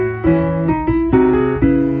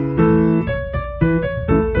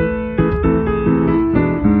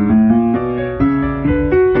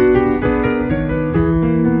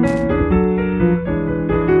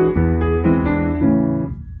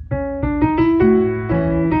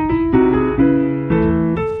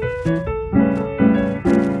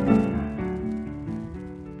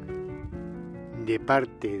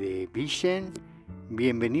parte de Vicen,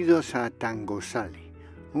 bienvenidos a Tangozale,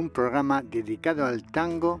 un programa dedicado al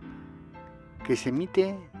tango que se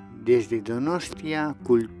emite desde Donostia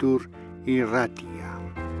Kultur Irratia.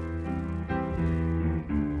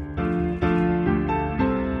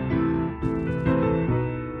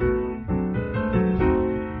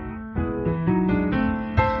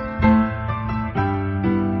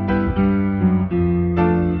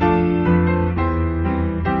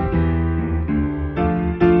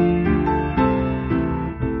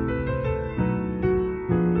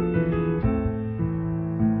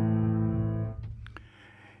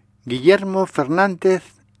 Guillermo Fernandez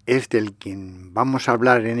es del quien vamos a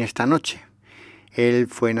hablar en esta noche. Él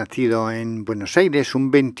fue nacido en Buenos Aires un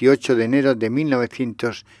 28 de enero de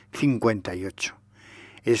 1958.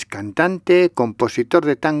 Es cantante, compositor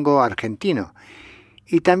de tango argentino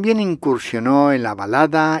y también incursionó en la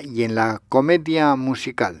balada y en la comedia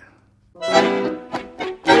musical.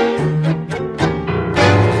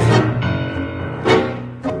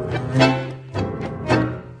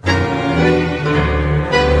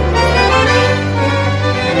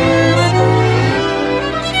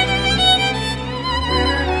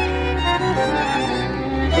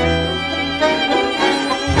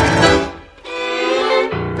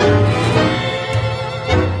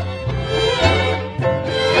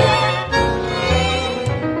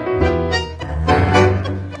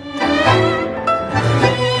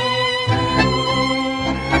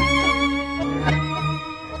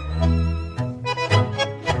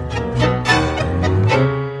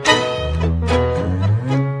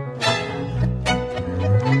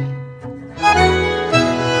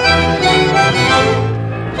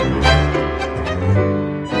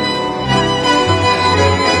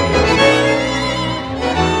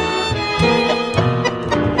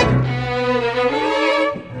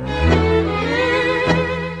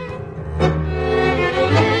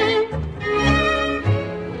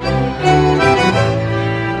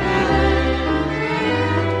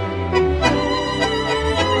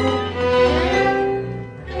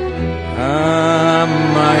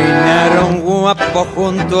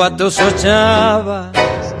 Junto a tus ochavas,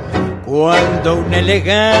 cuando un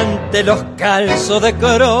elegante los calzó de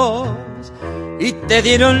cross y te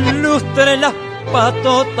dieron lustre las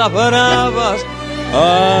patotas bravas,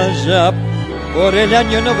 allá por el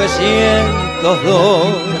año 902,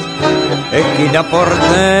 esquina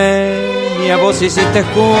porteña, vos hiciste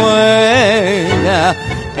escuela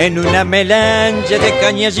en una melange de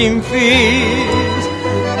caña sin fis,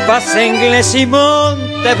 pase inglés y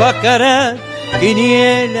monte bacará,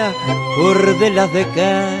 quiniela, cordelas de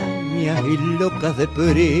caña y locas de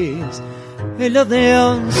pris. El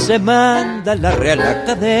odeón se manda a la Real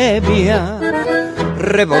Academia,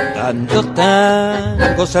 rebotando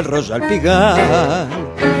tangos el Royal Pigal,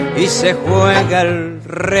 y se juega el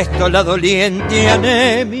resto la doliente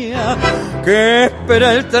anemia que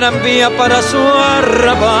espera el tranvía para su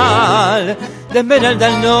arrabal. De Esmeralda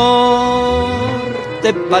al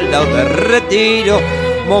norte, pa'l lado de Retiro,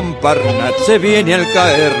 Montparnasse viene al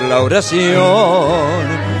caer la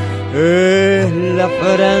oración. Es la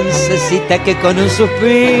francesita que con un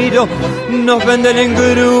suspiro nos vende el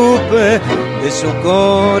engrupe de su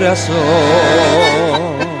corazón.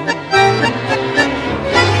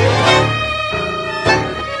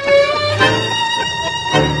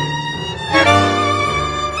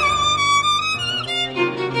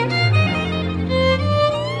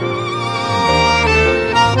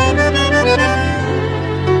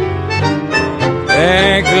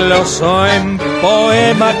 Glosó en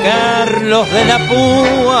poema Carlos de la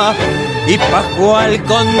Púa y Pascual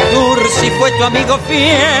Contursi fue tu amigo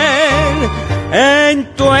fiel.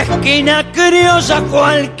 En tu esquina criolla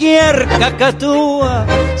cualquier cacatúa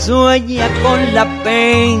sueña con la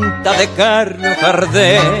penta de Carlos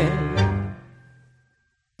Gardel.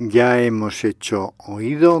 Ya hemos hecho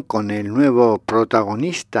oído con el nuevo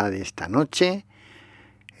protagonista de esta noche.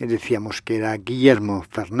 Decíamos que era Guillermo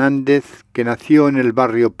Fernández, que nació en el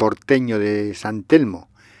barrio porteño de San Telmo.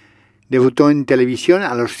 Debutó en televisión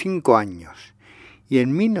a los 5 años y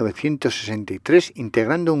en 1963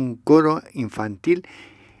 integrando un coro infantil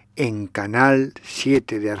en Canal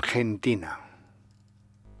 7 de Argentina.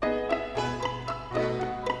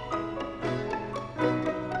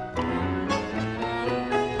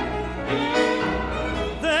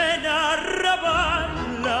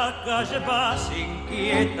 Calle más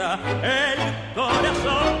inquieta, el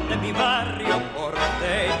corazón de mi barrio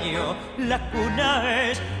porteño, la cuna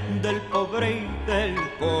es del pobre y del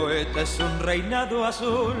poeta, es un reinado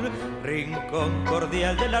azul, rincón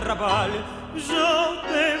cordial del arrabal. Yo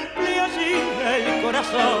templé allí el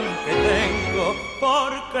corazón que tengo,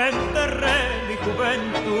 porque enterré mi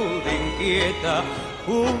juventud inquieta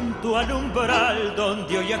junto al umbral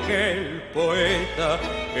donde hoy aquel poeta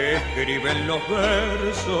escribe en los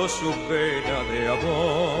versos su pena de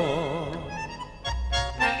amor.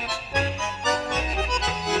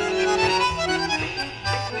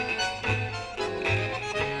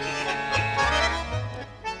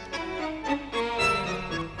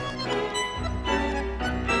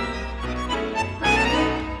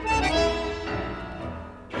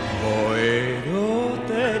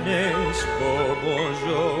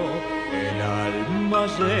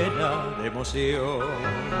 Llena de emoción,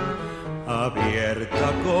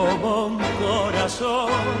 abierta como un corazón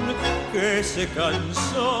que se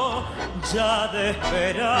cansó ya de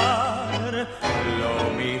esperar. Lo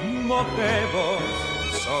mismo que vos,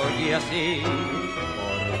 soy así,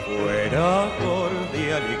 por fuera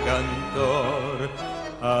cordial y cantor.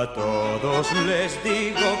 A todos les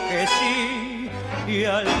digo que sí y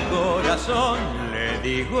al corazón le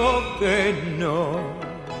digo que no.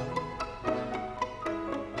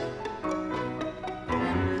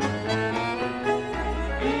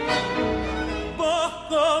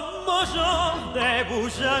 De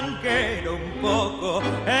bullanquero un poco,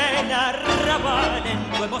 el arrabal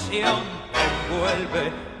en tu emoción te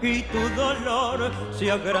envuelve y tu dolor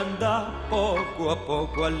se agranda poco a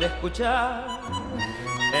poco al escuchar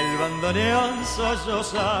el bandoneón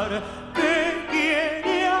sollozar que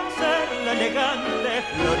quiere hacer la elegante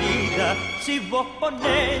florida. Si vos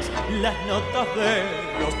ponés las notas de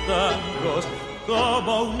los tangos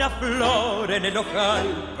como una flor en el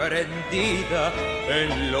ojal prendida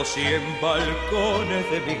en los 100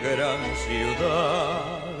 balcones de mi gran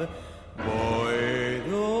ciudad.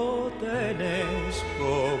 Boedo, tenés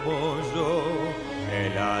como yo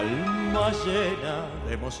el alma llena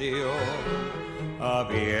de emoción,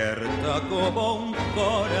 abierta como un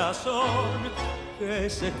corazón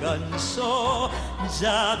que se cansó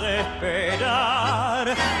ya de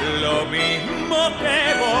esperar. Lo mismo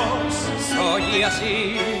que vos, soy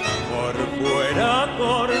así, por fuera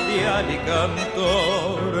cordial y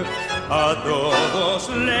cantor. A todos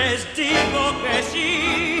les digo que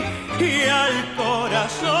sí y al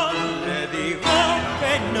corazón le digo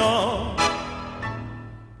que no.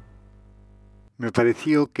 Me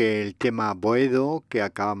pareció que el tema Boedo que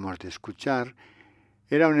acabamos de escuchar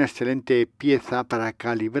era una excelente pieza para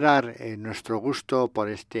calibrar nuestro gusto por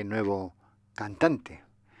este nuevo cantante.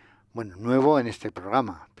 Bueno, nuevo en este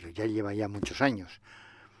programa, pero ya lleva ya muchos años.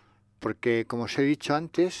 Porque, como os he dicho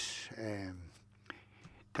antes,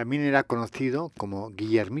 también era conocido como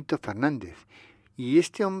Guillermo Fernández. Y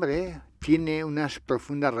este hombre tiene unas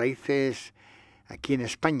profundas raíces aquí en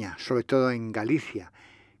España, sobre todo en Galicia,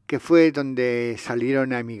 que fue donde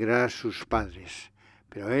salieron a emigrar sus padres.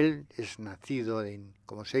 Pero él es nacido,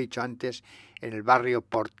 como os he dicho antes, en el barrio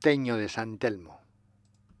porteño de San Telmo.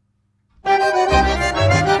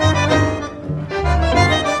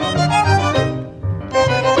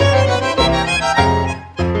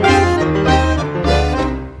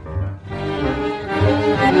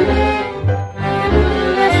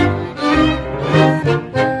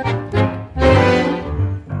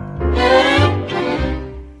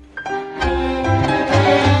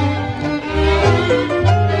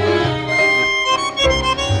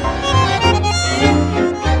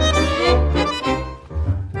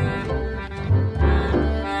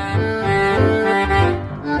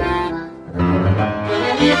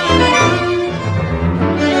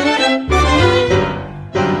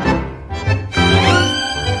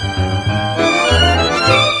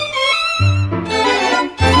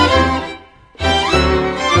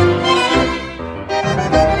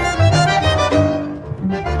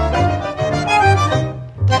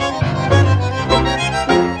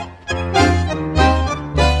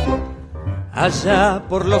 Allá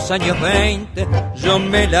por los años 20 yo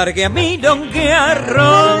me largué a milonguear,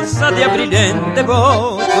 Rosa de abril en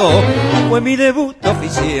Devoto fue mi debut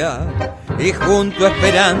oficial, y junto a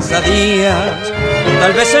Esperanza Díaz,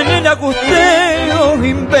 tal vez en el agusteo,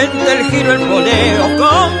 inventa el giro, el boleo,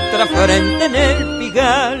 contrafrente en el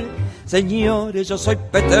pigal. Señores, yo soy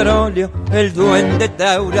petróleo, el duende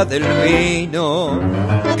taura del vino,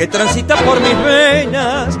 que transita por mis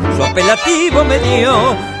venas, su apelativo me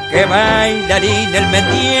dio. Que bailarín el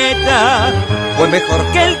Mendieta fue mejor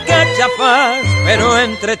que el Cachafaz, pero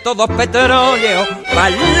entre todos petróleo, pa'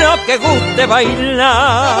 lo que guste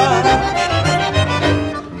bailar.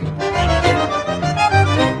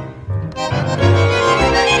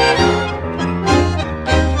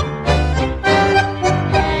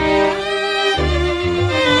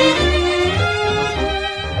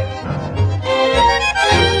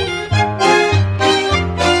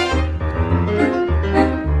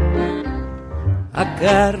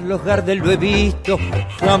 los Gardel lo he visto,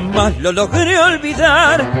 jamás lo logré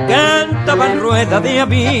olvidar. Cantaba en rueda de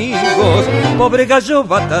amigos, pobre gallo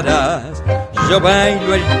batarás. Yo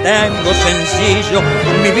bailo el tango sencillo,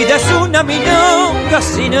 mi vida es una milonga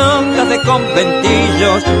sin onda de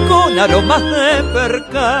conventillos, con aromas de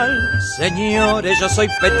percal. Señores, yo soy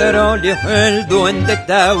petróleo, el duende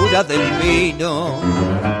taura del vino,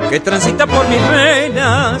 que transita por mis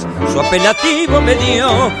venas, su apelativo me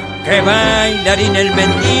dio. Que bailarín el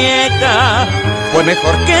Mendieta fue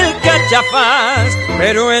mejor que el Cachafaz,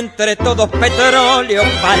 pero entre todos petróleo,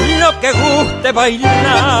 pa' lo que guste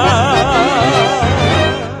bailar.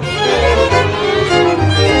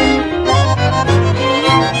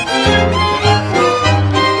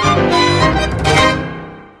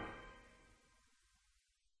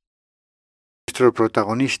 Nuestro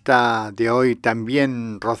protagonista de hoy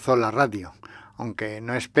también rozó la radio, aunque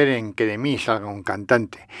no esperen que de mí salga un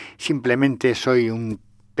cantante. Simplemente soy un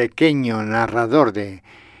pequeño narrador de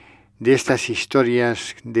estas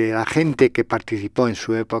historias de la gente que participó en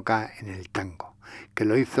su época en el tango, que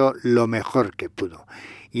lo hizo lo mejor que pudo.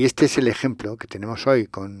 Y este es el ejemplo que tenemos hoy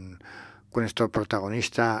con nuestro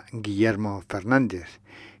protagonista Guillermo Fernández,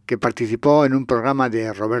 que participó en un programa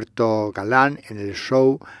de Roberto Galán en el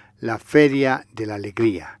show La Feria de la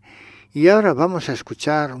Alegría. Y ahora vamos a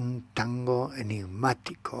escuchar un tango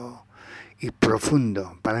enigmático y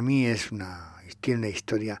profundo. Para mí tiene una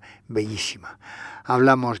historia bellísima.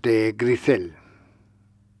 Hablamos de Grisel.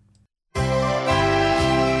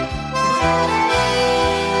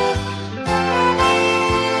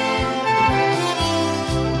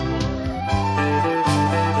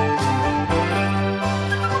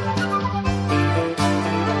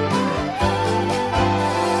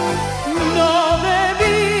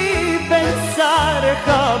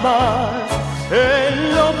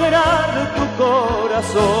 En lograr tu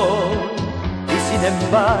corazón, y sin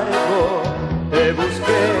embargo te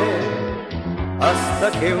busqué hasta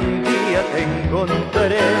que un día te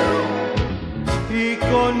encontré y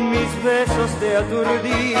con mis besos te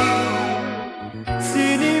aturdí,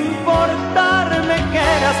 sin importarme que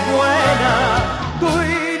eras buena. Tu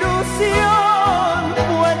ilusión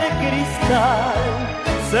fue de cristal,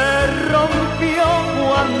 se rompió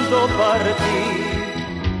cuando partí,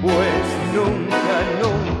 pues nunca,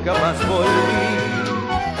 nunca más volví.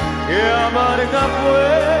 Qué amarga fue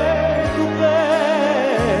tu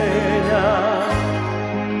pena,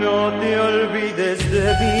 no te olvides de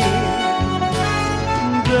mí,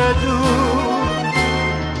 de tu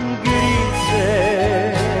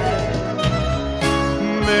Grisel.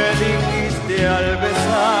 Me dijiste al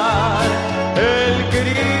besar el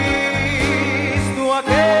Cristo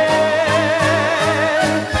aquel.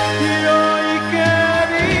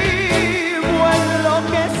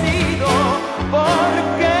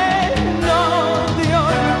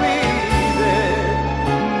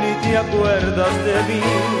 ¿Te acuerdas de mí,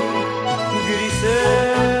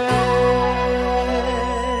 Grisel?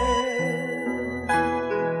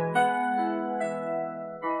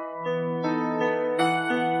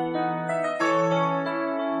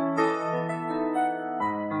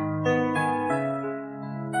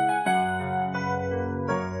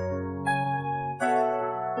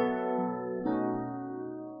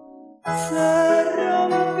 Se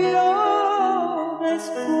rompió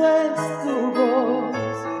después tu voz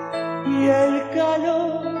y el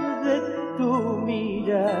calor de tu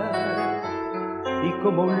mirar, y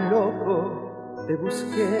como un loco te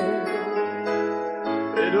busqué,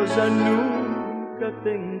 pero ya nunca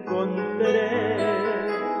te encontré,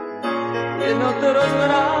 y en otros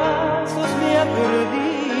brazos me aturdí.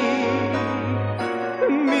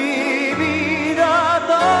 Mi vida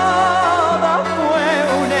toda fue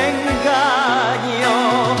un engaño.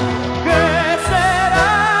 ¿Qué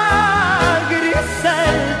será,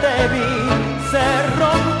 Grisel, de mí? Se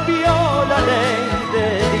rompió la ley de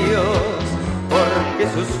Dios, porque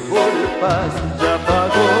sus culpas ya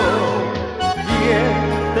pagó. ¿Quién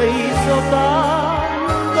te hizo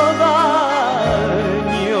tanto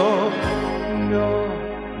daño? No,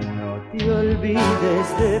 no te olvides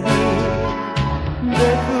de mí,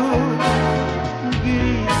 de tu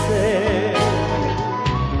Grisel.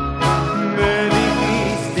 Me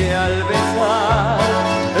dijiste al besar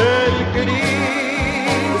el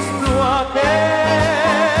Cristo aquel,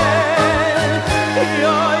 y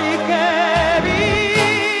hoy que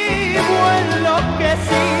vivo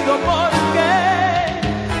enloquecido porque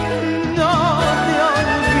no te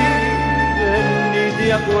olvides ni te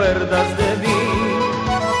acuerdas de mí,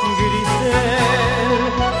 Grisel,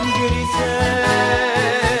 Grisel,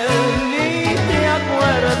 ni te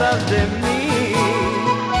acuerdas de mí.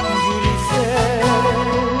 Grisel,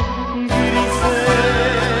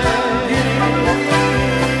 Grisel.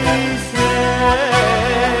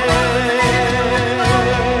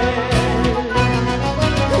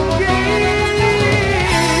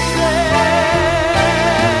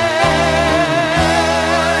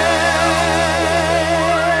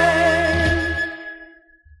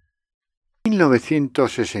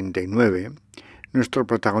 1969, nuestro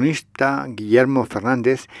protagonista, Guillermo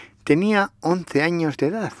Fernández, tenía 11 años de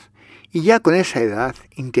edad y ya con esa edad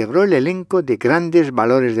integró el elenco de Grandes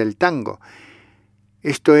Valores del Tango.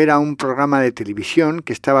 Esto era un programa de televisión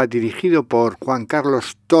que estaba dirigido por Juan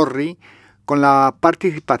Carlos Torri con la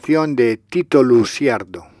participación de Tito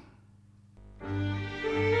Luciardo.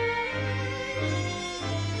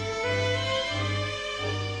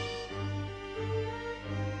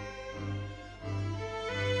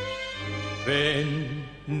 Ven,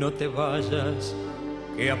 no te vayas,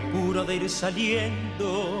 que apuro de ir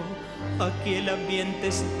saliendo. Aquí el ambiente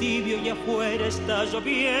es tibio y afuera está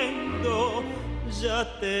lloviendo.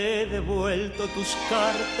 Ya te he devuelto tus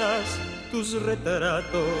cartas, tus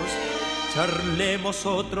retratos. Charlemos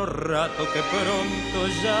otro rato que pronto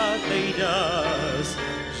ya te irás.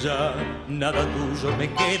 Ya nada tuyo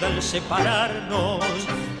me queda al separarnos.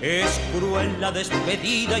 Es cruel la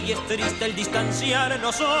despedida y es triste el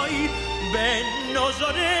distanciarnos hoy. Ven, no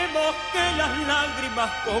lloremos que las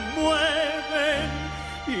lágrimas conmueven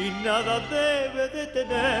y nada debe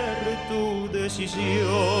detener tu decisión.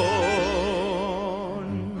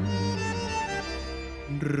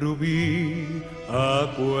 Rubí,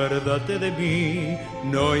 acuérdate de mí,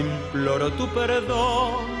 no imploro tu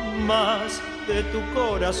perdón, mas de tu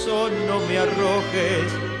corazón no me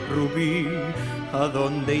arrojes, Rubí. ¿A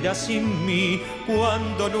dónde irás sin mí?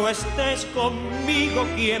 Cuando no estés conmigo,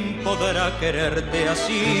 ¿quién podrá quererte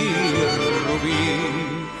así, Rubí?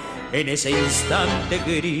 En ese instante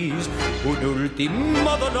gris, un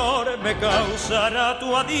último dolor me causará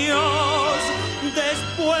tu adiós.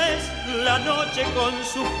 Después la noche con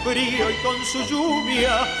su frío y con su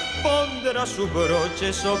lluvia pondrá su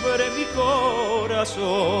broche sobre mi corazón.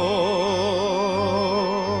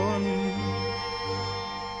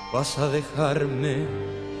 Vas a dejarme,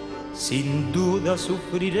 sin duda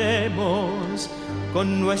sufriremos,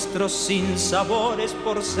 con nuestros sinsabores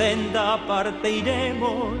por senda aparte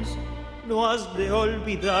iremos. No has de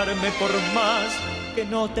olvidarme por más que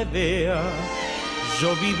no te vea,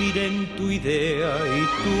 yo viviré en tu idea y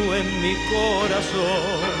tú en mi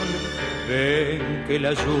corazón. Ven que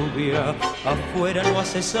la lluvia afuera no ha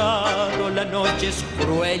cesado, la noche es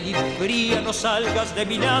cruel y fría, no salgas de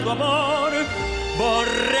mi lado, amor.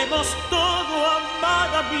 Borremos todo,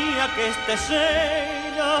 amada mía, que esta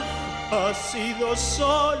escena ha sido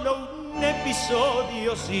solo un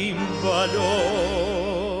episodio sin valor.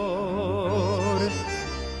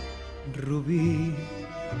 Rubí,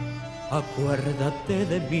 acuérdate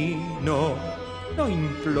de mí, no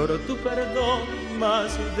imploro tu perdón,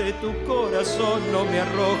 mas de tu corazón no me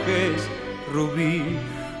arrojes, Rubí.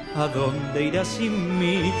 ¿A dónde irás sin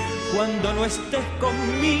mí? Cuando no estés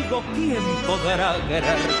conmigo, ¿quién podrá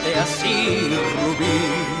quererte así, Rubí?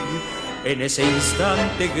 En ese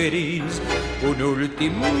instante gris, un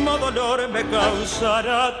último dolor me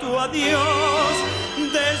causará tu adiós.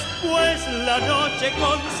 Después la noche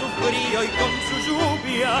con su frío y con su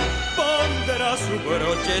lluvia pondrá su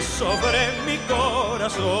broche sobre mi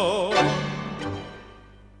corazón.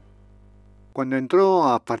 Cuando entró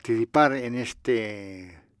a participar en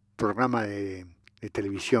este programa de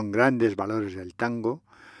televisión Grandes Valores del Tango,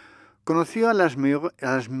 conoció a las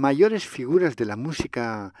mayores figuras de la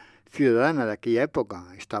música ciudadana de aquella época.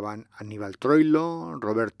 Estaban Aníbal Troilo,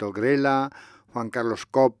 Roberto Grela, Juan Carlos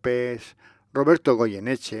Copes, Roberto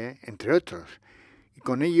Goyeneche, entre otros, y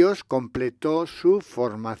con ellos completó su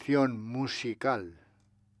formación musical.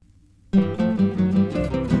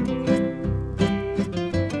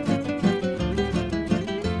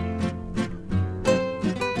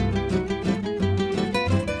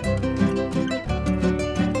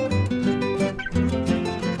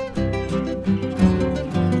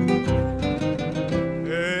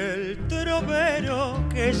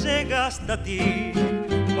 Hasta ti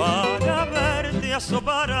para verte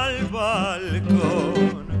asomar al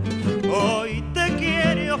balcón. Hoy te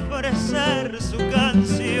quiere ofrecer su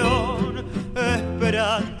canción,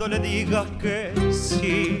 esperando le digas que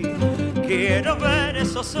sí. Quiero ver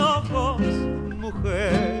esos ojos,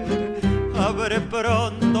 mujer. Abre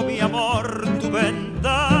pronto, mi amor, tu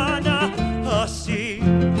ventana. Así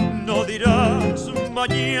no dirás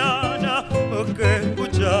mañana que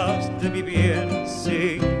escuchaste mi bien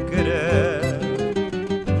sin querer.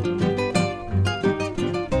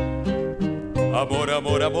 Amor,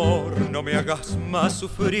 amor, amor, no me hagas más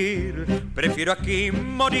sufrir. Prefiero aquí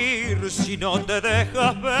morir si no te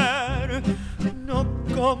dejas ver. No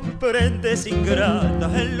comprendes,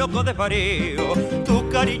 ingrata, el loco desvarío. Tu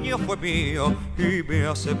cariño fue mío y me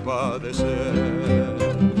hace padecer.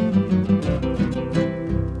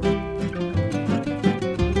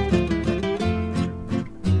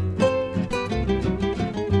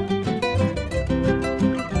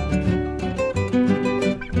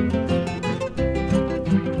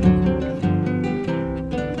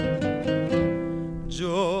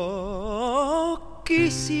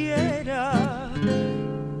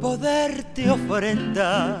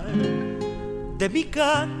 de mi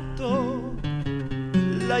canto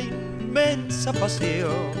la inmensa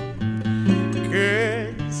pasión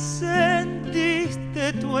que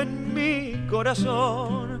sentiste tú en mi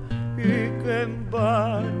corazón y que en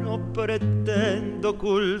vano pretendo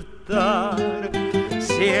ocultar.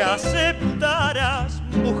 Si aceptaras,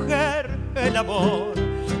 mujer, el amor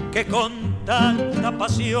que con tanta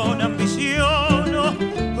pasión ambiciono,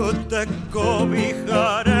 te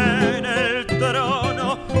cobijaré en el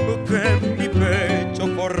trono que en mi pecho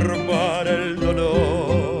formara el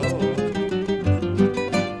dolor.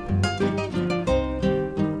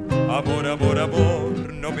 Amor, amor,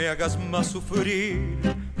 amor, no me hagas más sufrir,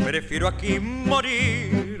 prefiero aquí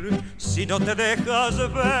morir. Si no te dejas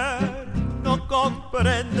ver, no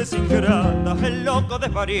comprendes, ingrata, el loco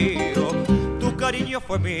desvarío. Tu cariño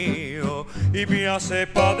fue mío y me hace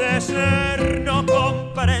padecer. No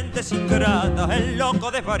comprendes, ingrata, el loco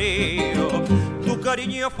desvarío. Tu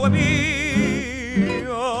cariño fue mío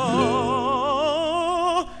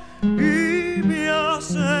y me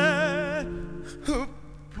hace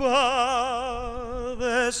padecer.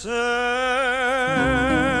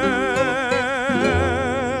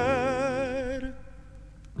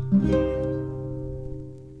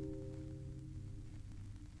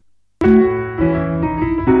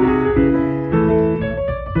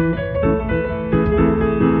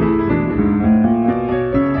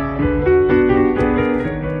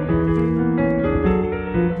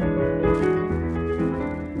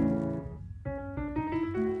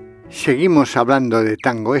 Seguimos hablando de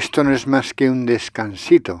tango. Esto no es más que un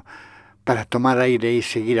descansito para tomar aire y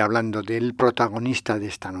seguir hablando del protagonista de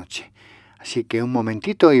esta noche. Así que un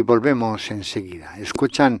momentito y volvemos enseguida.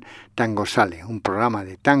 Escuchan Tangozale, un programa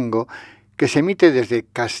de tango que se emite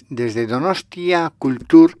desde Donostia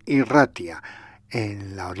Kultur Irratia,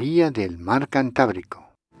 en la orilla del mar Cantábrico.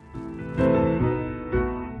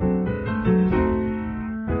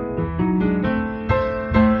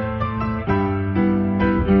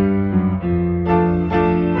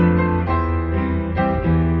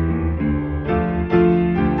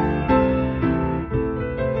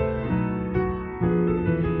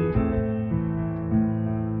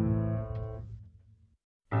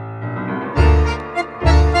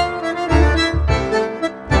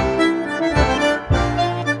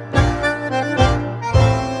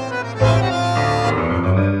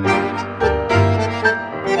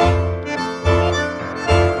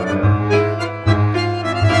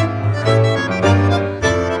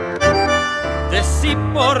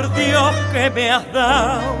 Me has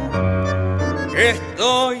dado,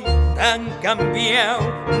 estoy tan cambiado,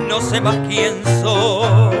 no sé más quién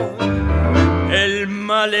soy. El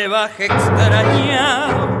malevaje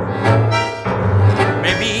extrañado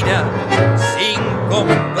me mira sin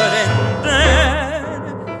comprender,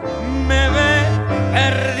 me ve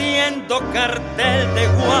perdiendo cartel de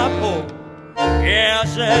guapo que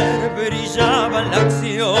ayer brillaba en la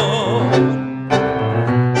acción.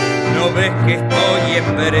 ¿No ves que estoy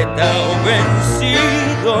embretado,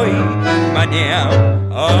 vencido y maneado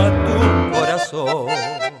a tu corazón?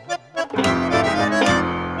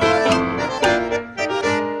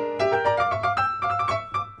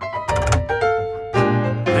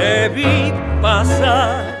 Te vi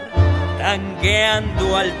pasar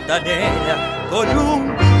tangueando altanera con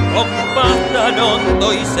un compás tan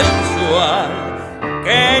hondo y sensual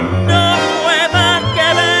que no fue más que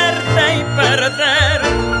verte y perder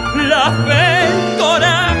la fe, el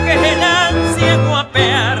coraje, el ansia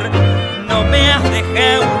guapear. No me has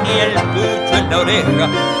dejado ni el pucho en la oreja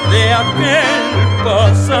de aquel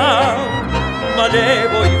pasado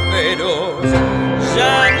malevo y feroz.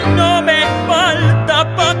 Ya no me falta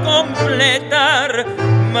pa' completar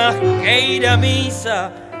más que ir a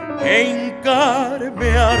misa e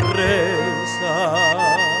hincarme a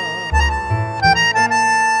rezar.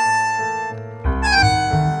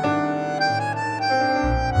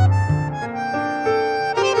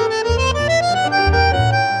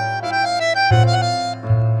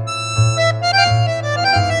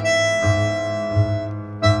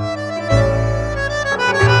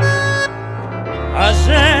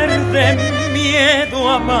 Ayer de miedo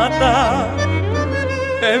a matar,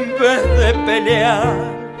 en vez de pelear,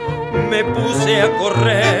 me puse a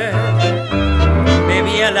correr. Me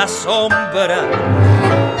vi a la sombra,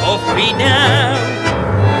 final,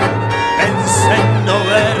 pensé en no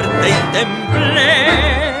verte y temblé.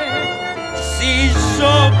 Si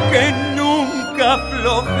yo que nunca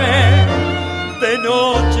aflojé, de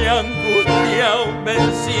noche angustiado me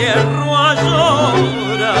encierro a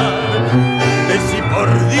llorar. Decí por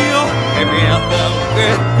Dios que me has dado que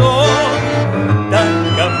estoy tan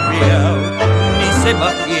cambiado, ni sé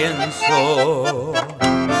más quién soy.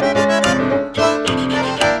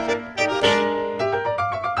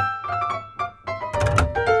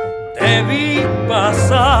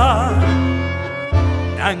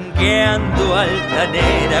 cambiando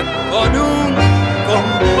altanera con un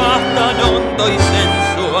compás tan hondo y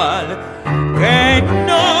sensual, que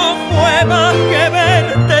no fue más que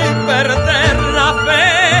verte y perder la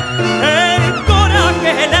fe, el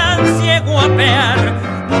coraje, el ansia, guapear.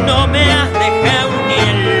 No me has dejado ni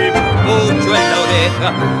el pucho en la oreja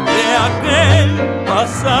de aquel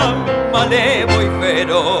pasado malevo y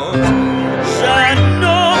feroz. Ya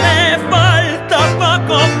no me falta pa'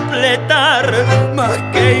 completar más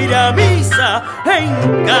que ir a misa e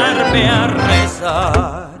hincarme a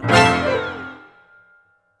rezar.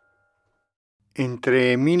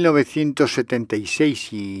 Entre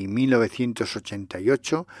 1976 y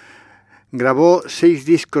 1988 grabó 6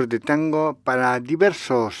 discos de tango para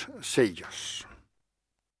diversos sellos.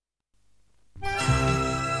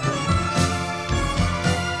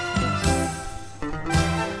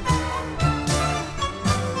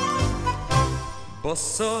 Vos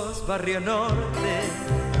sos Barrio Norte,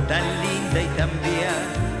 tan linda y tan bien.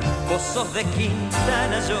 Vos sos de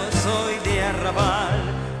Quintana, yo soy de Arrabal.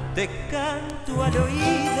 Te canto al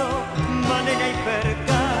oído, manera y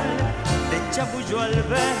percal, te chapullo al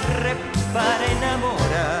berre para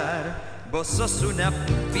enamorar. Vos sos una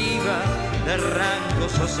piba de rango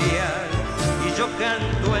social y yo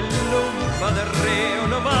canto en lumpa de reo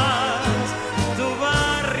nomás. Tu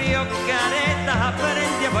barrio careta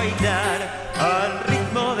aprende a bailar al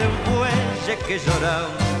ritmo de un bueye que llora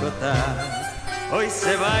un brotar. Hoy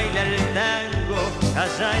se baila el tango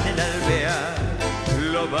allá en el alvear,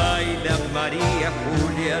 lo baila María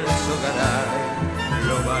Julia Alzogaray,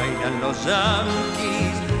 lo bailan los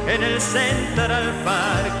yanquis en el Central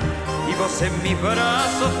Park, y vos en mis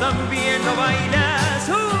brazos también lo bailas.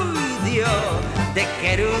 ¡Uy, Dios! De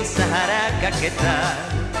Querusa, Jaraca, ¿qué tal?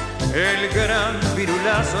 El gran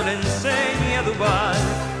pirulazo le enseña a Dubái,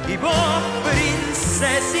 y vos,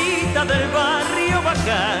 princesita del barrio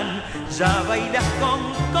bacán, ya bailas con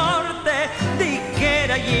corte,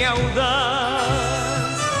 tijera y audaz.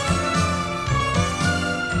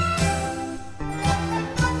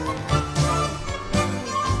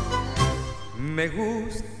 Me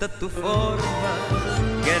gusta tu forma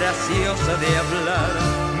graciosa de hablar,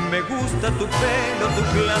 me gusta tu pelo, tu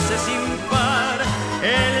clase sin par.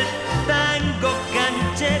 El tango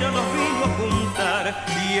canchero nos vino a juntar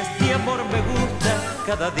y este amor me gusta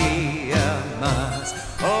cada día más.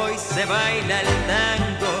 Hoy se baila el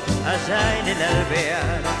tango allá en el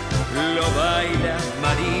alvear, lo baila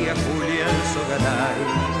María Julia Alzogaray,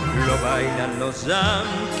 lo bailan los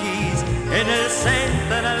yanquis en el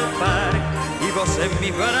Central Park, y vos en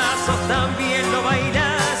mis brazos también lo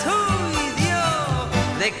bailás. ¡Uy, Dios!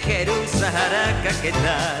 De Querusa, Jaraca, ¿qué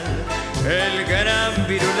tal? El gran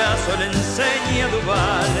virulazo le enseña a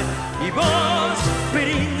Dubái, y vos,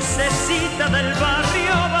 princesita del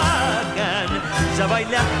barrio bacán, ya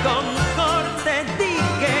bailas con corte,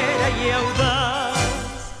 tijera y audaz.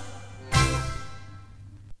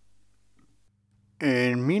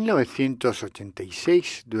 En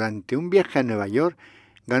 1986, durante un viaje a Nueva York,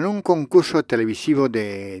 ganó un concurso televisivo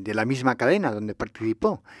de la misma cadena donde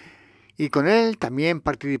participó. Y con él también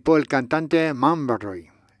participó el cantante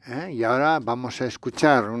Mamberroy. Y ahora vamos a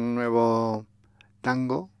escuchar un nuevo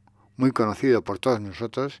tango muy conocido por todos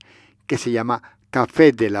nosotros que se llama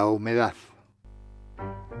Café de la Humedad.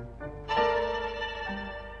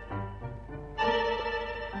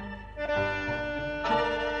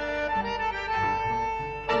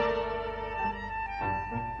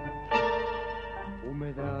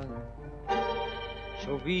 Humedad,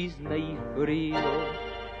 llovizna y frío,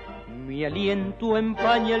 mi aliento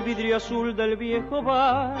empaña el vidrio azul del viejo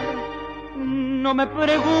bar. No me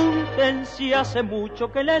pregunten si hace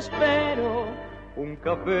mucho que la espero, un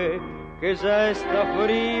café que ya está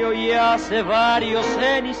frío y hace varios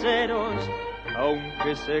ceniceros.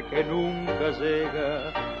 Aunque sé que nunca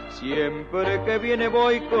llega, siempre que viene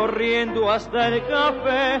voy corriendo hasta el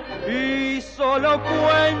café, y solo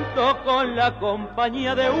cuento con la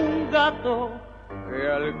compañía de un gato que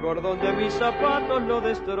al cordón de mis zapatos lo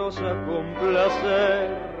destroza con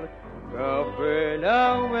placer. Café,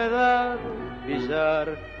 la humedad, billar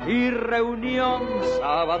y reunión,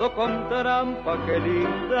 sábado con trampa, qué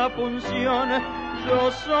linda función.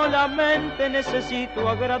 Yo solamente necesito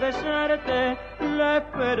agradecerte la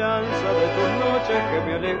esperanza de tus noches que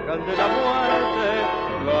me alejan de la muerte.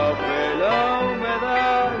 Café, la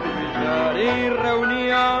humedad, billar y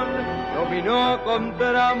reunión, dominó con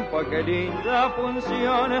trampa, qué linda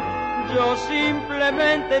función. Yo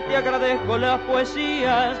simplemente te agradezco las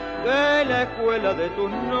poesías que la escuela de tus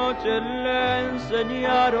noches le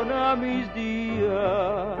enseñaron a mis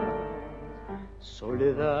días.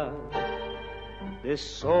 Soledad de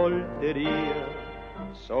soltería,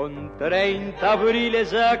 Son 30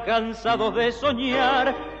 abriles ya cansados de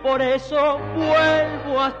soñar, por eso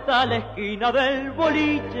vuelvo hasta la esquina del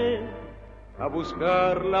boliche a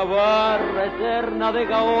buscar la barra eterna de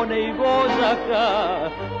Gaona y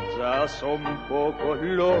Boyacá. Ya son pocos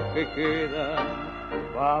los que quedan.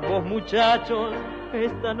 Vamos muchachos,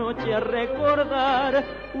 esta noche a recordar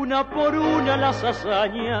una por una las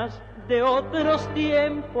hazañas de otros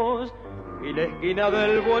tiempos y la esquina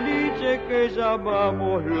del boliche que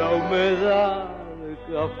llamamos la humedad,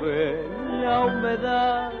 café, la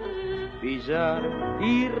humedad, billar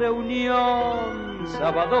y reunión,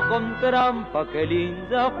 sábado con trampa, qué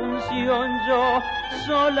linda función. Yo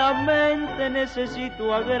solamente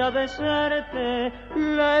necesito agradecerte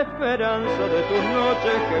la esperanza de tus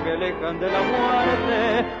noches que me alejan de la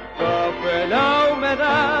muerte. Café, la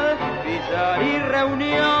humedad, billar y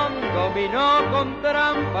reunión, dominó con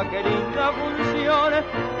trampa, qué linda función.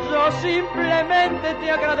 Yo simplemente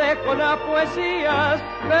te agradezco las poesías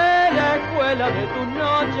de la escuela de tus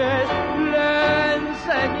noches, le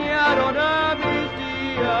enseñaron a mis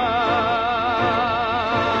días.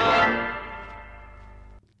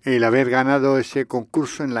 El haber ganado ese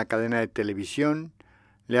concurso en la cadena de televisión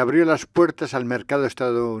le abrió las puertas al mercado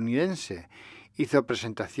estadounidense. Hizo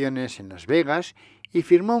presentaciones en Las Vegas y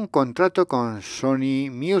firmó un contrato con Sony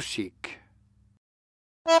Music.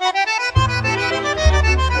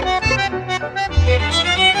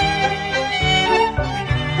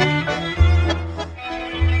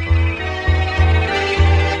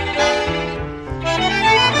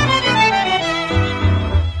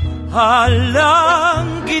 Al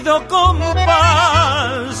lánguido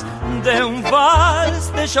compás de un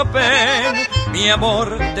vals de Chopin, mi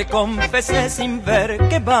amor, te confesé sin ver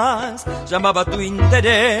que más llamaba tu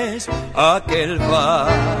interés aquel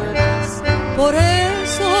vals. Por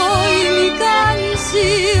eso hoy mi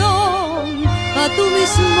canción a tu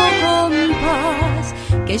mismo compás,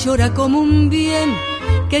 que llora como un bien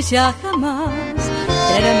que ya jamás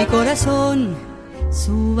traerá mi corazón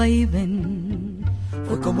su vaivén.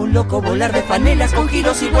 Fue como un loco volar de fanelas con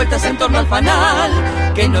giros y vueltas en torno al fanal,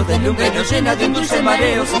 que nos deslumbra y nos llena de un dulce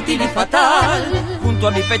mareo sutil y fatal. Junto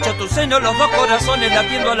a mi pecho tu seno, los dos corazones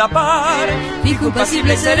latiendo a la par, fijo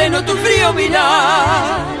impasible sereno tu frío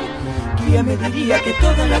mirar. ¿Quién me diría que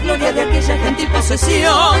toda la gloria de aquella gentil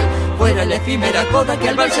posesión fuera la efímera coda que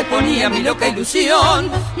al vals se ponía mi loca ilusión?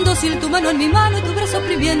 Dócil tu mano en mi mano, tu brazo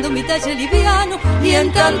oprimiendo mi talle liviano, y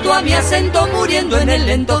en tanto a mi acento muriendo en el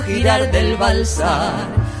lento girar del balsar.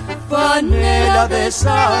 Fanela de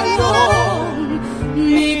salón,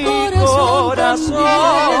 mi corazón,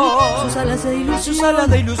 sus alas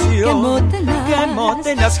de ilusión, que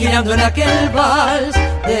motelas girando en aquel vals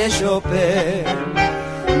de Chopin.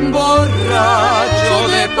 Borracho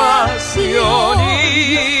de pasión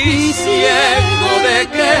y ciego de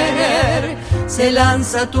querer, se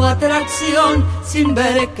lanza tu atracción sin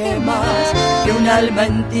ver que más que un alma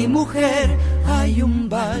en ti, mujer, hay un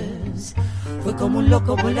vals. Fue como un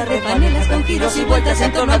loco volar de fanelas con giros y vueltas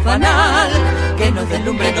en torno al fanal, que nos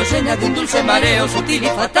deslumbra y nos llena de un dulce mareo sutil y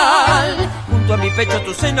fatal. Junto a mi pecho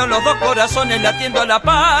tu seno, los dos corazones latiendo a la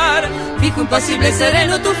par, fijo impasible y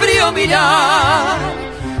sereno tu frío mirar.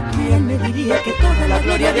 ¿Quién me diría que toda la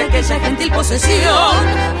gloria de aquella gentil posesión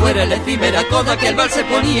fuera la efímera coda que al vals se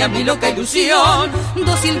ponía mi loca ilusión?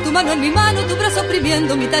 Dócil tu mano en mi mano, tu brazo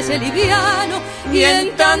oprimiendo mi talle liviano, y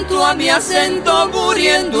en tanto a mi acento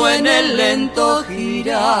muriendo en el lento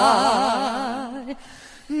girar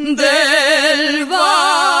del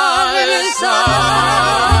balsar.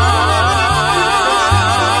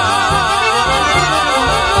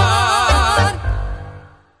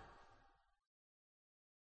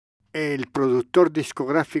 El productor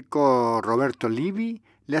discográfico Roberto Livi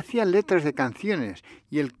le hacía letras de canciones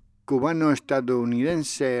y el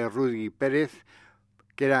cubano-estadounidense Rudy Pérez,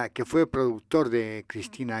 que fue productor de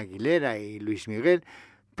Cristina Aguilera y Luis Miguel,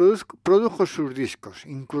 produjo sus discos.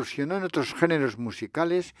 Incursionó en otros géneros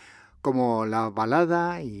musicales como la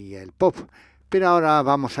balada y el pop, pero ahora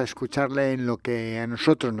vamos a escucharle en lo que a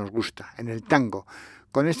nosotros nos gusta, en el tango,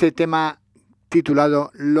 con este tema titulado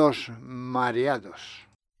Los Mareados.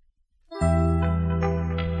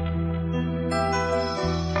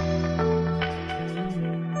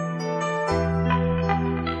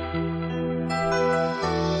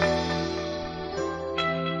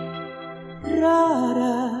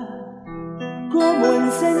 Rara como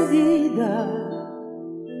encendida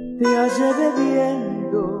te hallé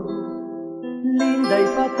bebiendo, linda y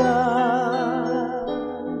fatal.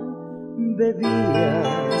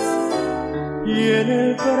 Bebías y en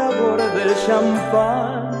el fragor del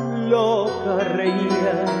champán loca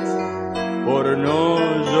reías por no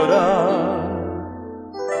llorar.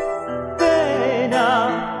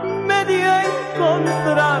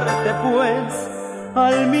 pues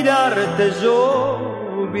al mirarte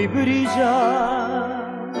yo vi brillar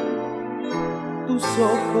tus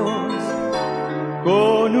ojos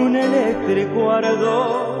con un eléctrico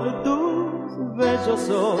ardor, tus bellos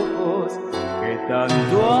ojos que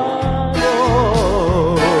tanto adoré.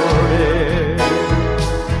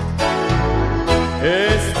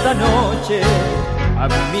 Esta noche,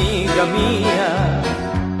 amiga mía,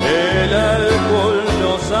 el alcohol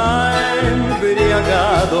nos ha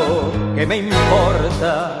embriagado. ¿Qué me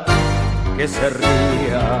importa que se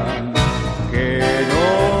rían, que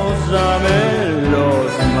nos llamen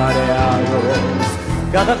los mareados?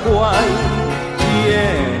 Cada cual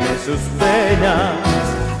tiene sus penas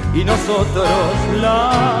y nosotros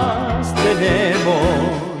las tenemos.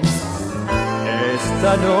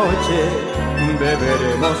 Esta noche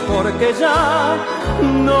beberemos porque ya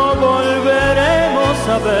no volveremos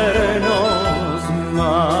a vernos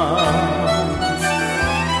más.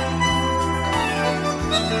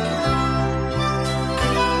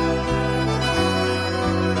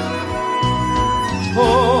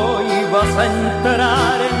 Hoy vas a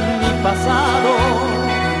entrar en mi pasado,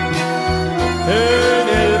 en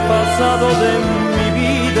el pasado de mi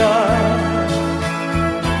vida.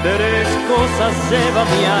 Tres cosas lleva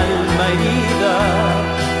mi alma herida: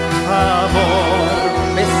 amor,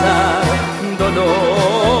 pesar,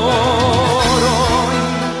 dolor. Hoy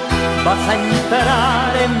vas a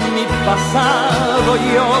entrar en mi pasado y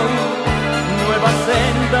hoy nuevas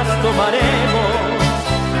sendas tomaremos.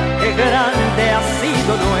 Qué grande ha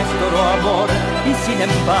sido nuestro amor y sin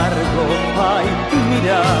embargo, ay,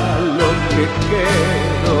 mira lo que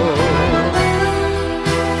quedó.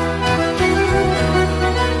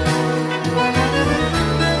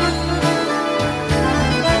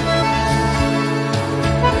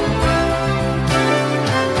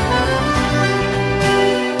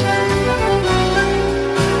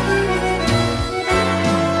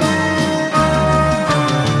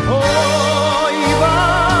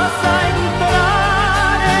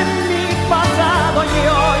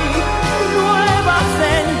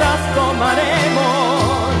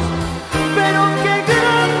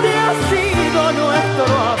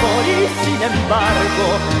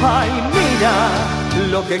 Ay, mira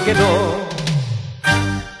lo que quedó.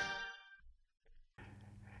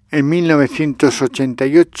 En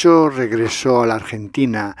 1988 regresó a la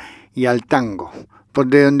Argentina y al tango, por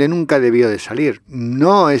de donde nunca debió de salir.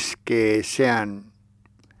 No es que sean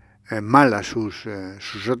malas sus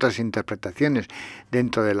otras interpretaciones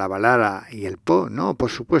dentro de la balada y el pop, no, por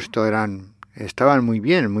supuesto, estaban muy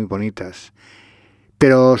bien, muy bonitas.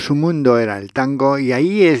 Pero su mundo era el tango y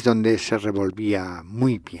ahí es donde se revolvía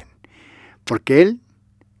muy bien. Porque él,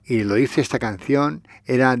 y lo dice esta canción,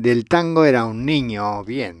 del tango era un niño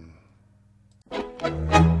bien.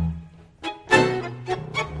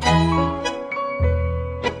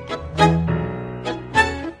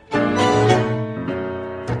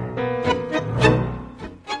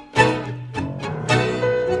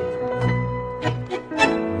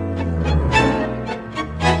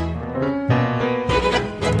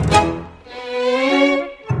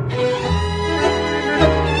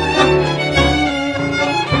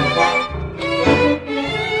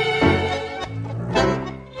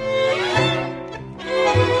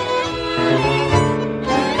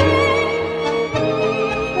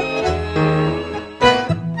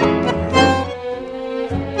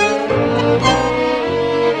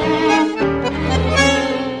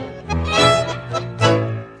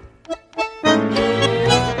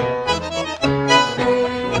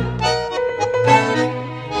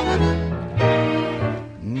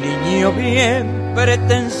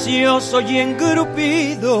 Y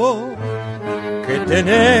engrupido que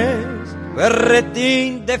tenés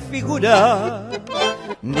berretín de figura,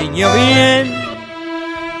 niño bien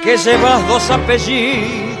que llevas dos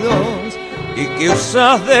apellidos y que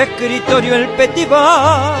usas de escritorio el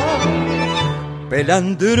petibar,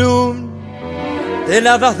 pelandrún te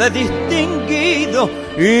la das de distinguido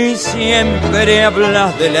y siempre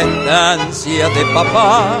hablas de la estancia de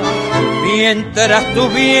papá, mientras tu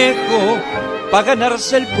viejo pa'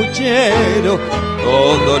 ganarse el puchero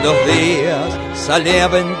todos los días sale a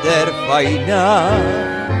vender fainá.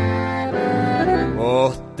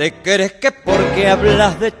 ¿Vos te crees que porque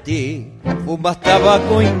hablas de ti fumas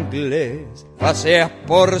tabaco inglés, paseas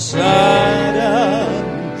por Sarandí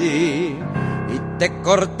y te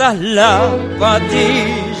cortas las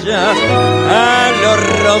patillas a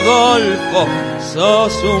los Rodolfo?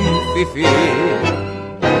 Sos un fifí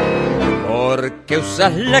porque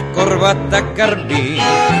usas la corbata carmín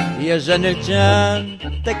y allá en el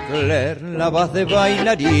Chantecler la vas de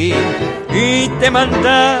bailarín y te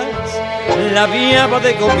mandás la viaba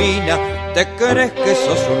de gomina, te crees que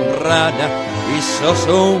sos un rana y sos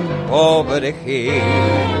un pobre gil.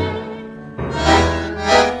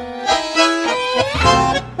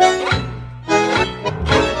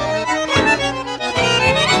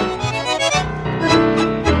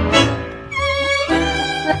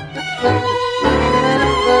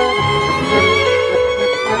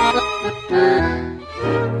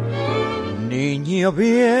 Niño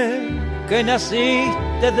bien que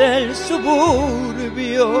naciste del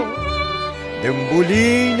suburbio, de un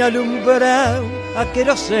bulín alumbrado a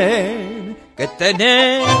querosén, que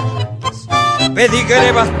tenés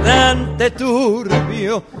pedigre bastante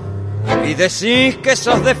turbio y decís que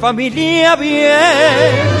sos de familia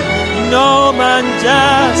bien. No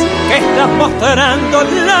manchás que estás mostrando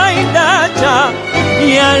la hilacha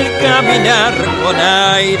y al caminar con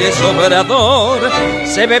aire sobrador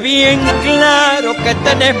se ve bien claro que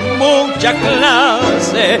tenés mucha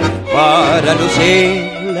clase para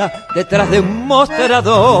lucirla detrás de un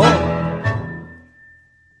mostrador.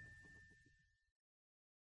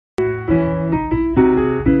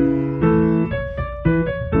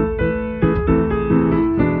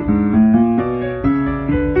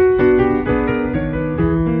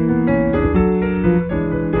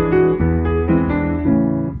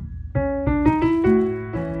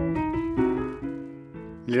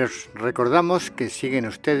 Les recordamos que siguen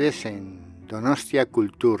ustedes en Donostia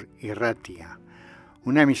Kultur Irratia,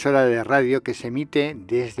 una emisora de radio que se emite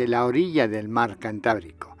desde la orilla del mar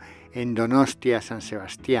Cantábrico, en Donostia, San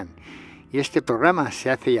Sebastián, y este programa se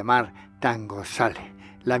hace llamar Tangozale.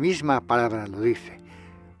 La misma palabra lo dice,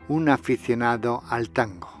 un aficionado al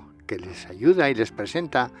tango, que les ayuda y les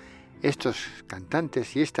presenta estos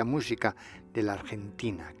cantantes y esta música de la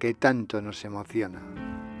Argentina, que tanto nos emociona.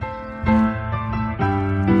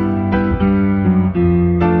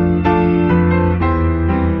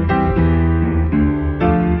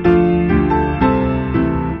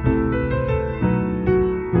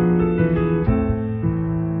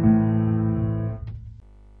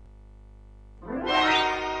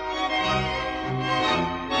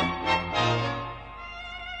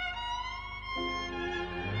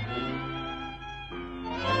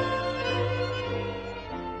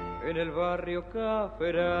 En el barrio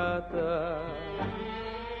Caferata,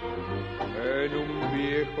 en un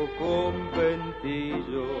viejo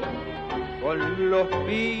conventillo, con los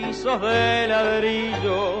pisos de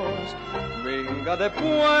ladrillos, venga de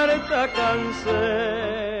puerta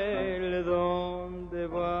cancel, donde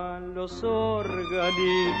van los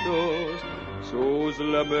organitos, sus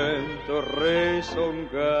lamentos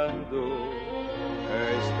rezongando.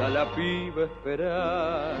 Está la piba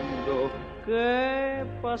esperando que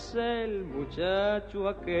pase el muchacho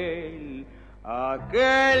aquel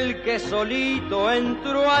que solito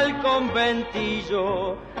entró al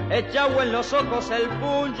conventillo, echado en los ojos el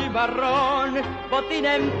pungi marrón, botín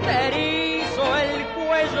enterizo, el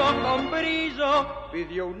cuello con brillo,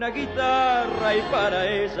 pidió una guitarra y para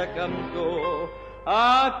ella cantó.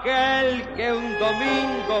 Aquel que un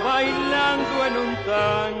domingo bailando en un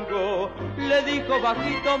tango le dijo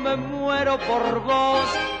bajito me muero por vos,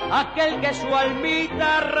 aquel que su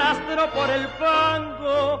almita arrastró por el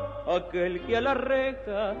fango, aquel que a la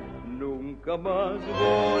reja nunca más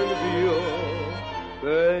volvió.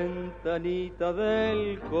 Ventanita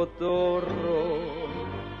del cotorro,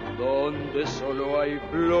 donde solo hay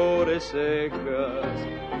flores secas,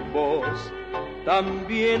 vos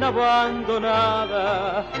también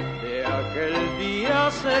abandonada, de aquel día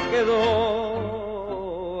se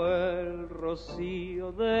quedó el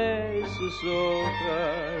rocío de sus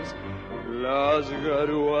hojas, las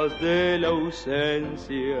garúas de la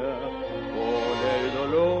ausencia, con el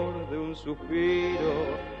dolor de un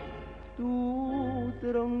suspiro, tu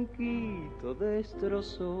tronquito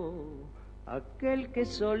destrozó. Aquel que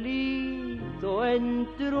solito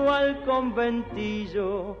entró al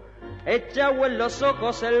conventillo, echado en los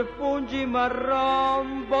ojos el fungi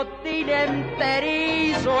marrón, botín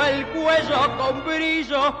enterizo, el cuello con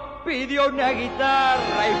brillo, pidió una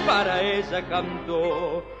guitarra y para ella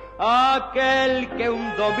cantó. Aquel que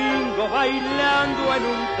un domingo bailando en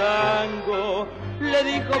un tango le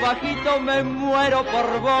dijo bajito me muero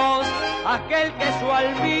por vos, aquel que su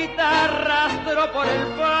almita arrastró por el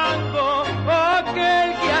fango,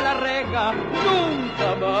 aquel que a la reja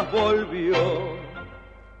nunca más volvió.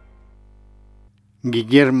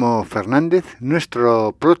 Guillermo Fernández,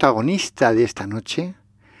 nuestro protagonista de esta noche,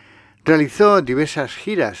 realizó diversas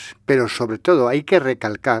giras, pero sobre todo hay que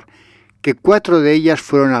recalcar que 4 de ellas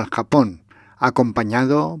fueron al Japón,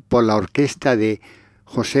 acompañado por la orquesta de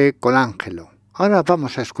José Colangelo. Ahora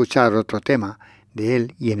vamos a escuchar otro tema de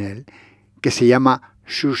él y en él, que se llama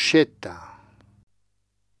Suseta.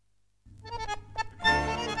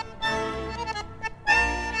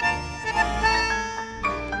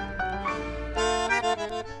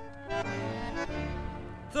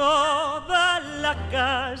 Toda la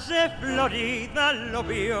calle florida lo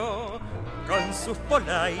vio, con sus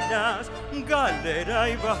polainas, galera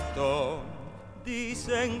y bastón.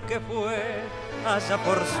 Dicen que fue allá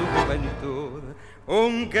por su juventud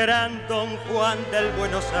un gran Don Juan del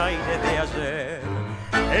Buenos Aires de ayer.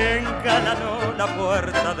 Engalanó la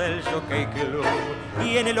puerta del Jockey Club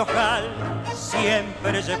y en el ojal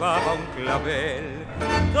siempre llevaba un clavel.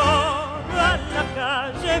 Toda la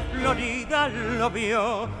calle florida lo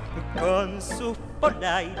vio con sus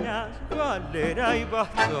polainas, galera y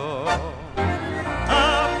bastón.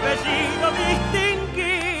 Apellido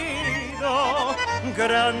distinguido,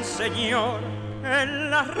 gran señor en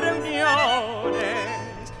las reuniones,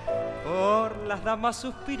 por las damas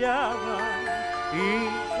suspiraba y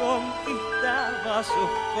conquistaba sus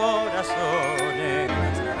corazones.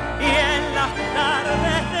 Y en las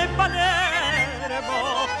tardes de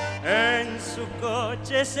Palermo en su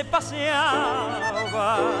coche se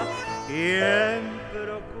paseaba y en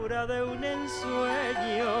procura de un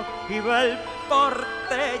ensueño iba el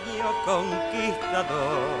porteño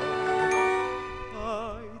conquistador.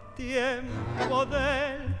 Ay, tiempo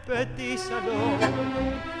del petit salón,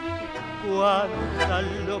 cuánta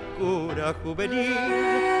locura juvenil.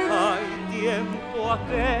 Ay, tiempo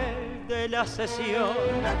aquel de la sesión,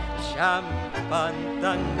 champán,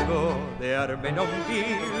 tango de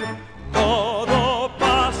Armenonville. Todo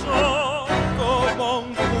pasó como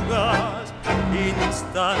un fugaz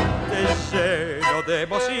instante lleno de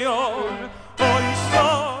emoción. Hoy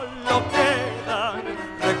solo quedan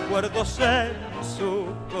recuerdos en su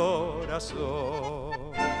corazón.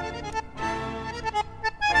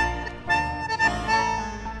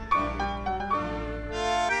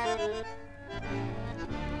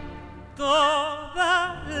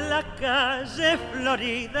 Toda la calle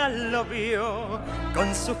florida lo vio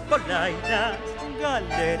con sus polainas,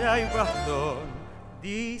 galera y bastón.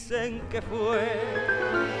 Dicen que fue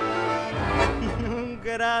un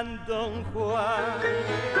gran Don Juan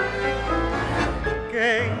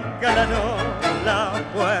que engalanó la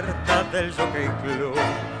puerta del Jockey Club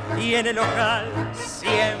y en el ojal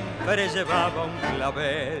siempre llevaba un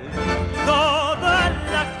clavel. Toda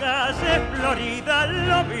la calle florida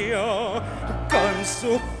lo vio con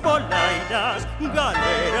sus polainas,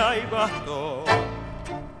 galera y bastón.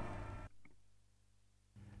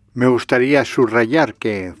 Me gustaría subrayar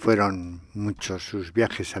que fueron muchos sus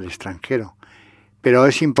viajes al extranjero, pero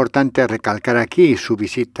es importante recalcar aquí su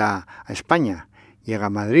visita a España. Llega a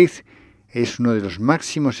Madrid, es uno de los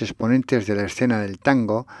máximos exponentes de la escena del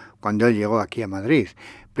tango cuando él llegó aquí a Madrid.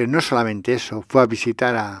 Pero no solamente eso, fue a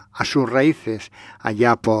visitar a sus raíces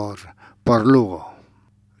allá por Lugo.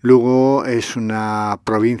 Lugo es una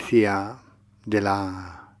provincia de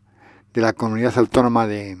la comunidad autónoma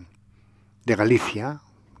de Galicia.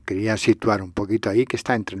 Quería situar un poquito ahí, que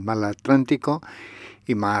está entre el mar Atlántico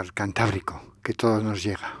y mar Cantábrico, que todo nos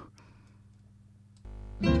llega.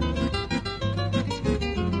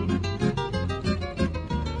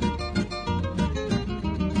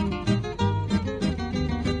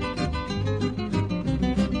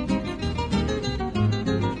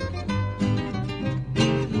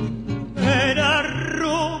 Era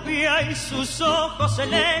rubia y sus ojos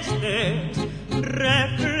celestes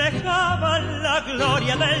reflejaban la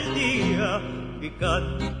gloria del día y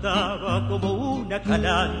cantaba como una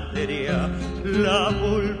calandria la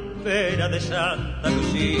pulpera de Santa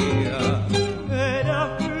Lucía.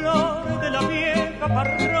 Era flor de la vieja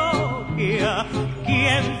parroquia,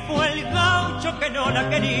 ¿quién fue el gaucho que no la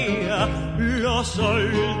quería? Los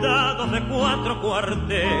soldados de 4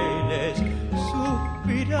 cuarteles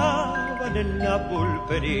suspiraban en la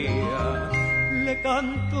pulpería. Le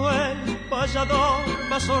cantó el payador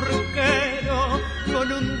mazorquero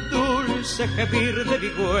con un dulce gemir de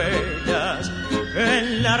vihuelas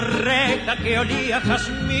en la reja que olía a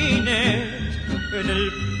jazmines, en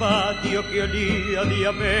el patio que olía a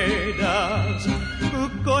diameras.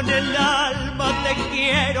 Con el alma te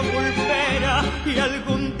quiero, pulpera, y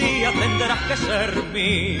algún día tendrás que ser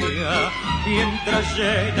mía. Mientras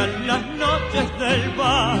llenan las noches del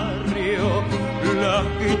barrio las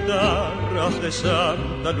guitarras de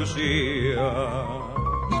Santa Lucía.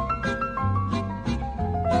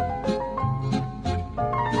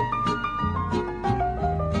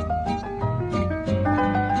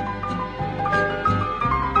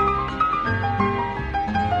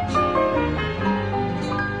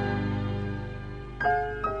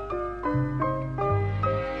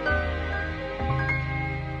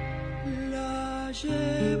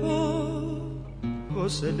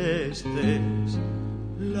 celestes,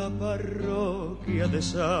 la parroquia de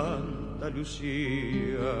Santa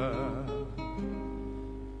Lucía.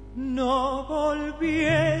 No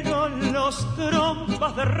volvieron los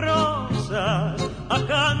trompas de rosas a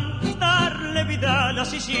cantarle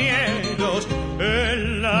vidalas y cielos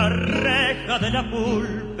en la reja de la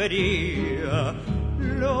pulpería.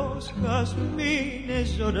 Los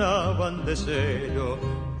jazmines lloraban de celo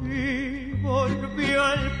y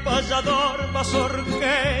volvió el payador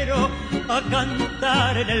mazorquero a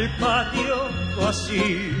cantar en el patio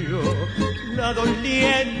vacío la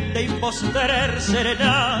doliente y postrer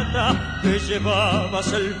serenata que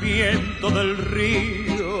llevabas el viento del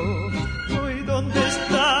río. Hoy, ¿dónde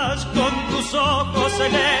estás con tus ojos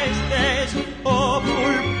celestes, oh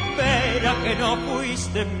pulpera que no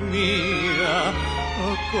fuiste mía?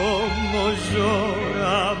 Oh, cómo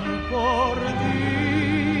lloran por ti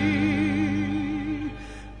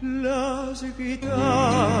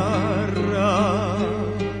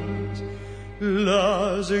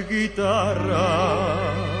las guitarras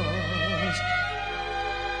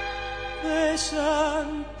de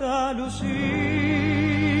Santa Lucía.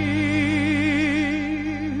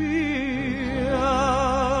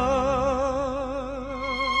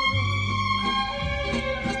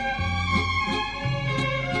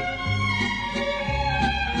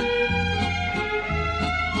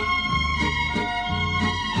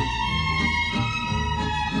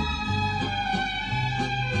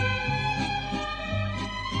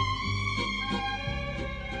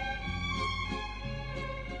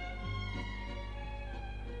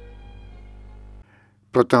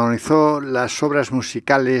 Protagonizó las obras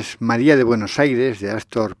musicales María de Buenos Aires de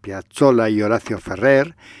Astor Piazzolla y Horacio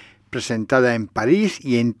Ferrer, presentada en París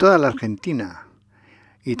y en toda la Argentina.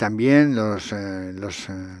 Y también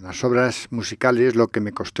las obras musicales Lo que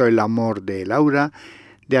me costó el amor de Laura,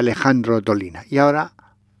 de Alejandro Dolina. Y ahora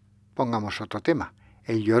pongamos otro tema,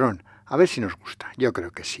 El Llorón. A ver si nos gusta, yo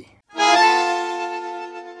creo que sí.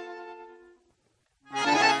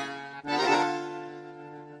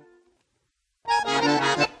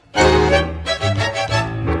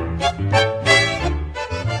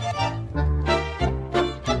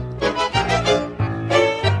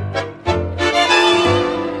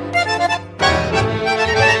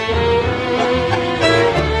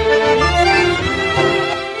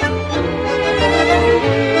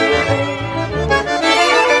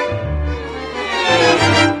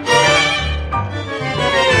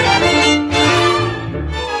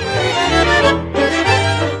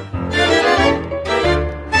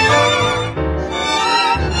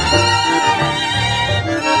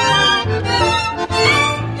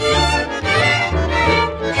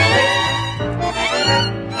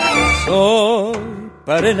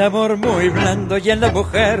 El amor muy blando y en la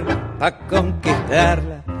mujer pa'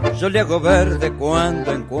 conquistarla yo le hago ver de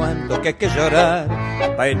cuando en cuando que hay que llorar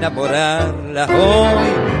pa' enamorarla.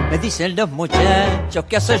 Hoy me dicen los muchachos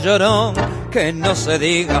que hace llorón que no se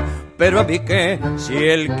diga, pero a mí que si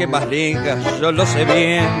el que más liga yo lo sé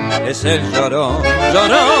bien es el llorón.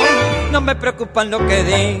 Llorón, no me preocupan lo que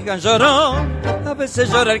digan, llorón, a veces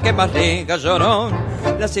llora el que más liga, llorón.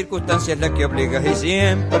 La circunstancia es la que obliga y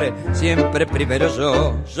siempre, siempre primero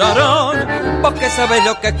yo. Llorón, vos que sabés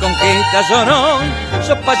lo que conquista, llorón.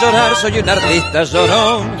 Yo pa' llorar soy un artista,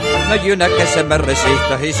 llorón. No hay una que se me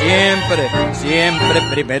resista y siempre, siempre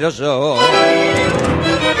primero yo.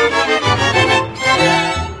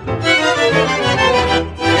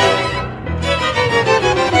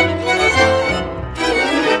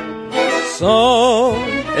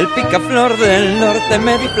 Soy el picaflor del norte,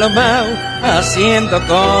 me he diplomado haciendo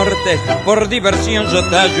cortes. Por diversión yo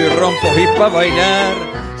tallo y rompo y pa' bailar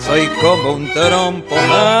soy como un trompo.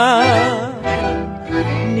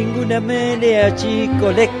 Ninguna melea,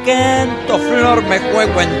 chico, le canto flor, me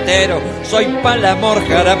juego entero. Soy pa'l amor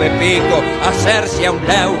jarabe pico, hacerse a un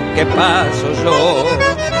lado que paso yo.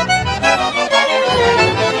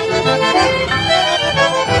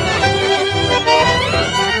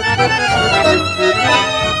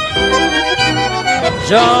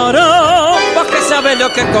 Llorón, vos que sabes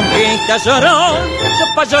lo que conquista, llorón. Yo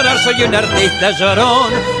pa' llorar soy un artista,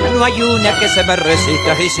 llorón. No hay una que se me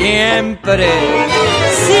resista y siempre,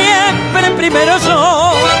 siempre primero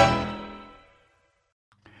yo.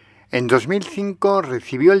 En 2005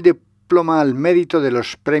 recibió el diploma al mérito de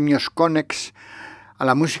los premios Conex a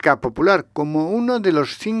la música popular como uno de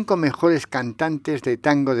los 5 mejores cantantes de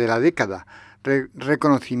tango de la década,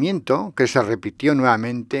 reconocimiento que se repitió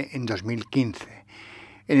nuevamente en 2015.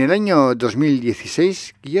 En el año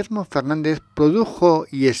 2016, Guillermo Fernández produjo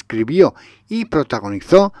y escribió y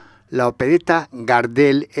protagonizó la opereta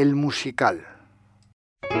Gardel el musical.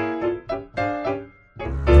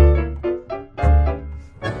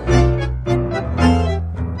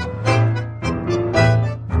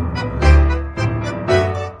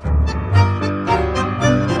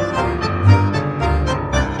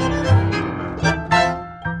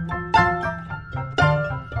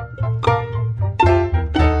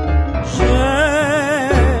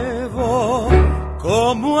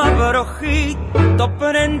 abrojito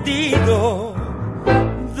prendido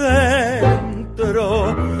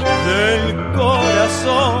dentro del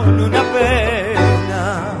corazón, una pena,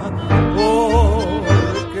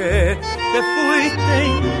 porque te fuiste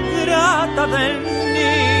ingrata del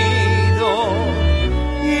nido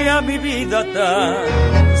y a mi vida tan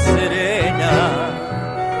serena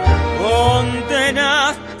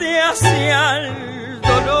condenaste hacia el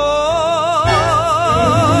dolor.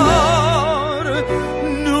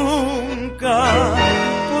 Nunca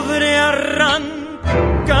podré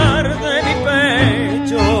arrancar de mi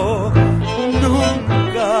pecho,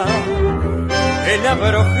 nunca, el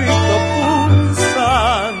abrojito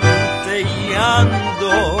punzante y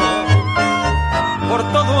ando por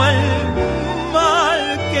todo el mal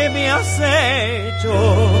que me has hecho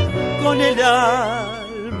con el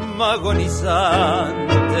alma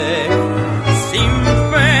agonizante, sin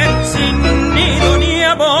fe, sin nido ni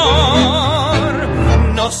amor.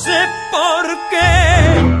 No sé por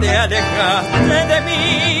qué te alejaste de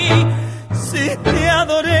mí, si te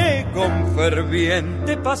adoré con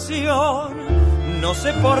ferviente pasión. No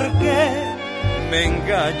sé por qué me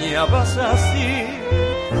engañabas así,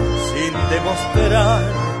 sin demostrar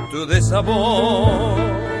tu desamor.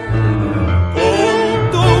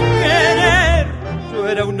 Con tu querer yo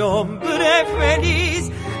era un hombre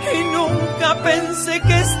feliz y nunca pensé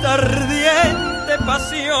que esta ardiente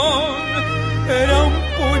pasión era un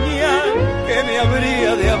puñal que me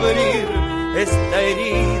habría de abrir esta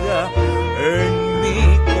herida en mi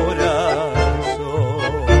corazón.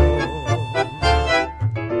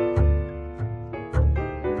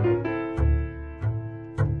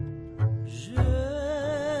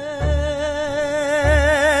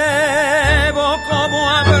 Llevo como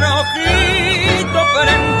abrojito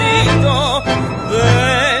prendido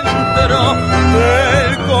dentro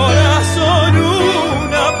del corazón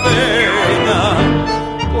una pena,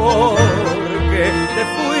 porque te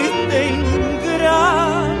fuiste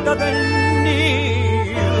ingrata del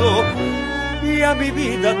nido y a mi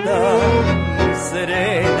vida tan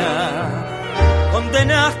serena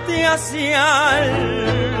condenaste hacia el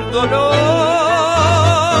dolor.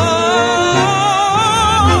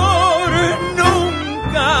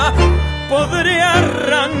 Nunca podré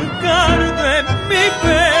arrancar de mi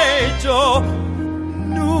pecho,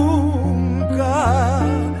 nunca,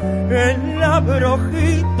 el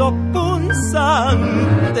abrojito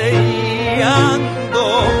punzante y ando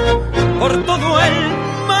por todo el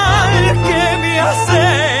mal que me has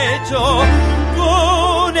hecho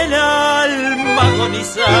con el alma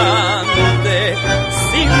agonizante,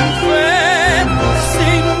 sin fe,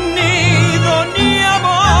 sin nido ni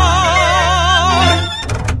amor.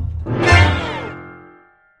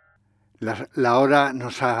 La hora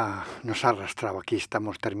nos ha arrastrado. Aquí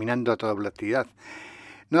estamos terminando a toda velocidad.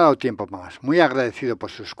 No ha dado tiempo más. Muy agradecido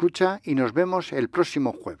por su escucha y nos vemos el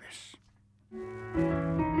próximo jueves.